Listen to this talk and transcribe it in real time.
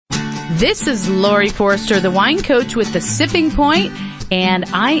This is Lori Forster, the wine coach with The Sipping Point, and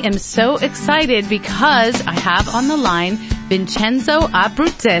I am so excited because I have on the line Vincenzo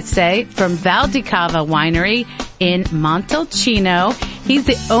Abruzzese from Val di Cava Winery in Montalcino. He's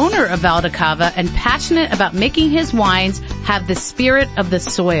the owner of Val di Cava and passionate about making his wines have the spirit of the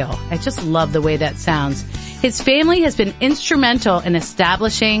soil. I just love the way that sounds. His family has been instrumental in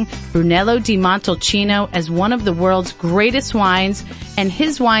establishing Brunello di Montalcino as one of the world's greatest wines, and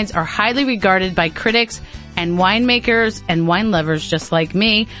his wines are highly regarded by critics and winemakers and wine lovers just like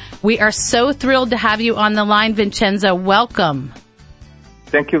me. We are so thrilled to have you on the line, Vincenzo. Welcome.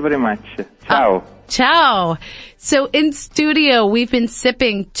 Thank you very much. Ciao. Ciao. So in studio, we've been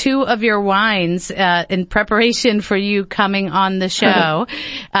sipping two of your wines in preparation for you coming on the show.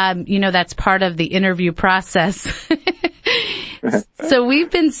 That's part of the interview process. So we've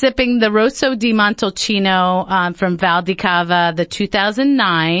been sipping the Rosso di Montalcino from Val di Cava, the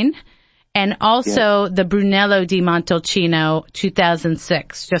 2009, and also the Brunello di Montalcino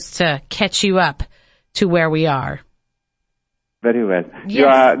 2006, just to catch you up to where we are. Very well. Yes. You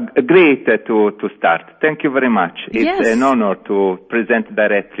are great to start. Thank you very much. It's an honor to present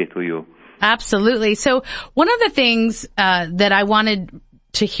directly to you. Absolutely. So one of the things that I wanted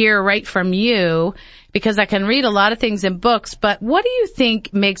to hear right from you, because I can read a lot of things in books, but what do you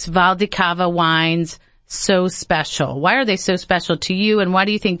think makes Val di Cava wines so special? Why are they so special to you, and why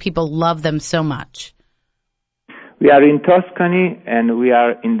do you think people love them so much? We are in Tuscany, and we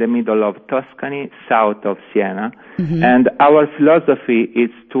are in the middle of Tuscany, south of Siena. Mm-hmm. And our philosophy is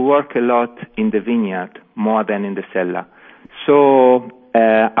to work a lot in the vineyard more than in the cellar. So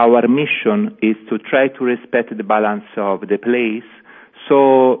our mission is to try to respect the balance of the place,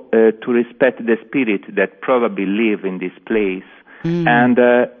 so to respect the spirit that probably live in this place. Mm. And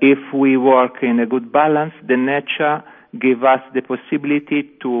if we work in a good balance, the nature give us the possibility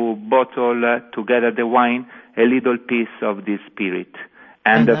to bottle together the wine a little piece of this spirit.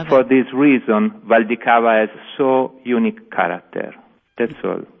 And for this reason, Val di Cava has so unique character. That's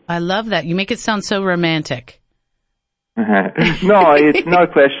all. I love that. You make it sound so romantic. No, it's not a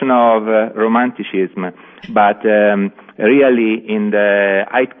question of romanticism, but really in the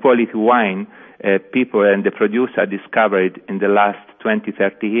high quality wine, people and the producer discovered in the last 20,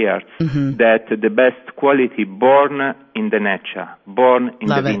 30 years that the best quality born in the nature, born in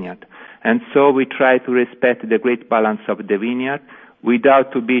the vineyard. And so we try to respect the great balance of the vineyard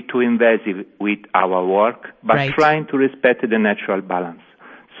without to be too invasive with our work, but trying to respect the natural balance.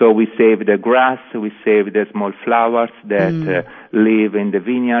 So we save the grass, we save the small flowers that live in the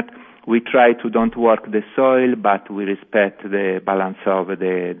vineyard. We try to don't work the soil, but we respect the balance of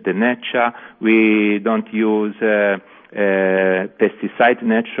the nature. We don't use pesticide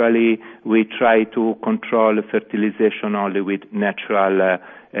naturally. We try to control fertilization only with natural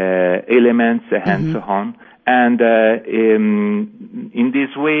elements and so on. And in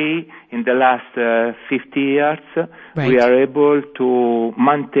this way, in the last 50 years, we are able to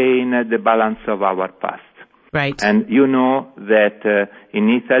maintain the balance of our past. Right. And you know that in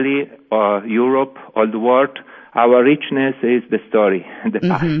Italy or Europe or the world, our richness is the story, the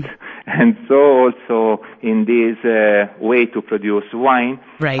past. And so also in this way to produce wine,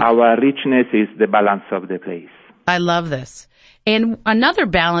 our richness is the balance of the place. I love this. And another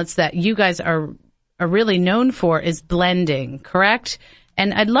balance that you guys are really known for is blending, correct?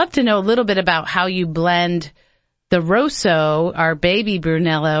 And I'd love to know a little bit about how you blend the Rosso, our baby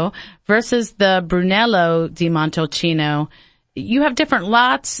Brunello, versus the Brunello di Montalcino. You have different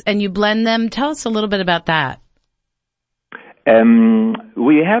lots and you blend them. Tell us a little bit about that.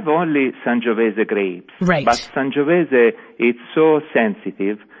 We have only Sangiovese grapes. Right. But Sangiovese is so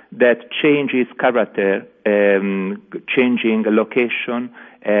sensitive that changes character, changing location,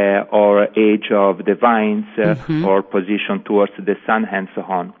 or age of the vines, or position towards the sun and so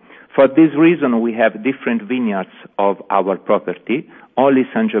on. For this reason, we have different vineyards of our property, only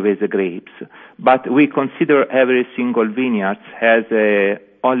Sangiovese grapes, but we consider every single vineyard has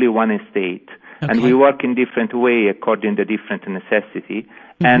only one estate, and we work in different way according to different necessity,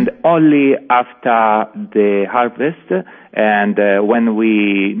 and only after the harvest and when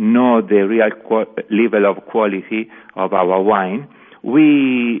we know the real level of quality of our wine,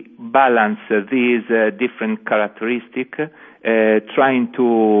 we balance these different characteristics, trying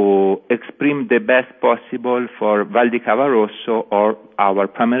to express the best possible for Val di Cava Rosso or our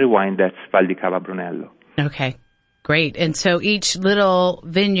primary wine, that's Val di Cava Brunello. Okay, great. And so each little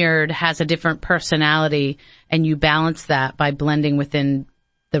vineyard has a different personality, and you balance that by blending within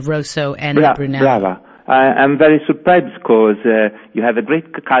the Rosso and the Brunello. I'm very surprised because you have a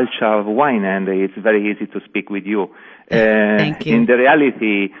great culture of wine, and it's very easy to speak with you. Thank you. In the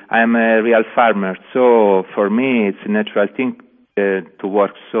reality, I'm a real farmer, so for me it's a natural thing to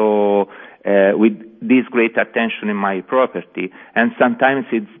work with this great attention in my property, and sometimes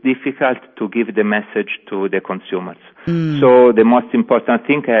it's difficult to give the message to the consumers. So the most important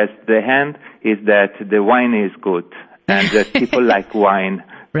thing at the end is that the wine is good and that people like wine.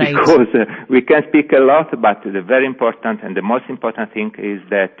 Right. Because we can speak a lot, but the very important and the most important thing is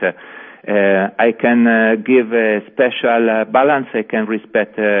that I can give a special balance. I can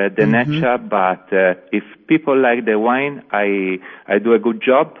respect the nature, but if people like the wine, I do a good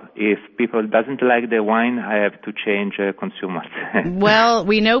job. If people doesn't like the wine, I have to change consumers. Well,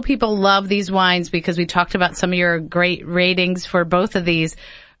 we know people love these wines because we talked about some of your great ratings for both of these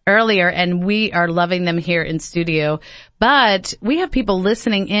earlier, and we are loving them here in studio. But we have people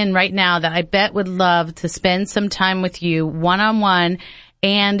listening in right now that I bet would love to spend some time with you one-on-one.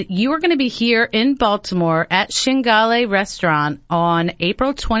 And you are going to be here in Baltimore at Shingale Restaurant on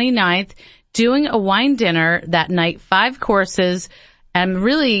April 29th doing a wine dinner that night, 5 courses. I'm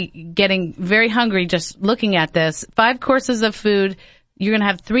really getting very hungry just looking at this. 5 courses of food. You're going to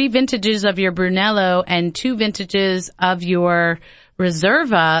have 3 vintages of your Brunello and 2 vintages of your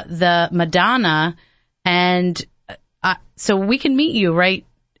Reserva, the Madonna. And so we can meet you right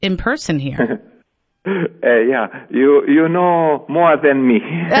in person here. Yeah, you know more than me.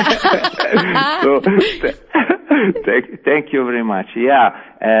 So, thank you very much. Yeah,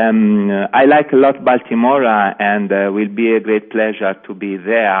 I like a lot Baltimore, and will be a great pleasure to be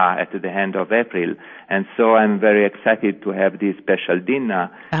there at the end of April. And so I'm very excited to have this special dinner.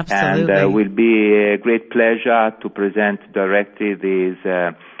 Absolutely. And will be a great pleasure to present directly this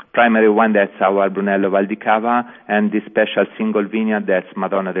primary one, that's our Brunello Val di Cava, and this special single vineyard, that's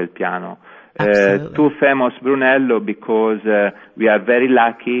Madonna del Piano. 2 famous Brunello because we are very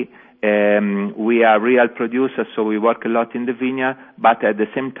lucky. We are real producers, so we work a lot in the vineyard, but at the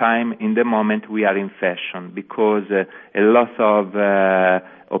same time, in the moment, we are in fashion because a lot of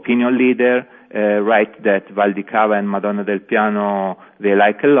opinion leaders write that Val di Cava and Madonna del Piano they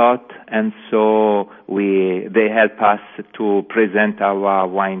like a lot, and so they help us to present our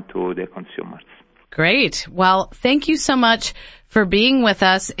wine to the consumers. Great. Well, thank you so much for being with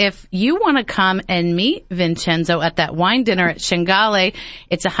us. If you want to come and meet Vincenzo at that wine dinner at Shingale,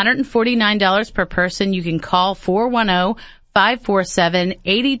 it's $149 per person. You can call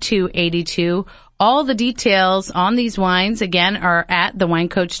 410-547-8282. All the details on these wines, again, are at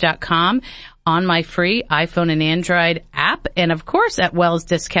thewinecoach.com, on my free iPhone and Android app, and of course at Wells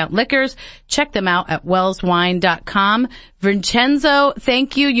Discount Liquors. Check them out at wellswine.com. Vincenzo,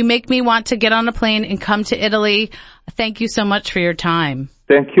 thank you. You make me want to get on a plane and come to Italy. Thank you so much for your time.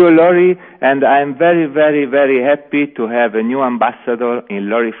 Thank you, Lori, and I'm very, very, very happy to have a new ambassador in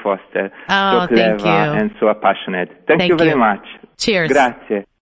Lori Foster. Oh, so clever thank you. And so passionate. Thank you very much. Cheers. Grazie.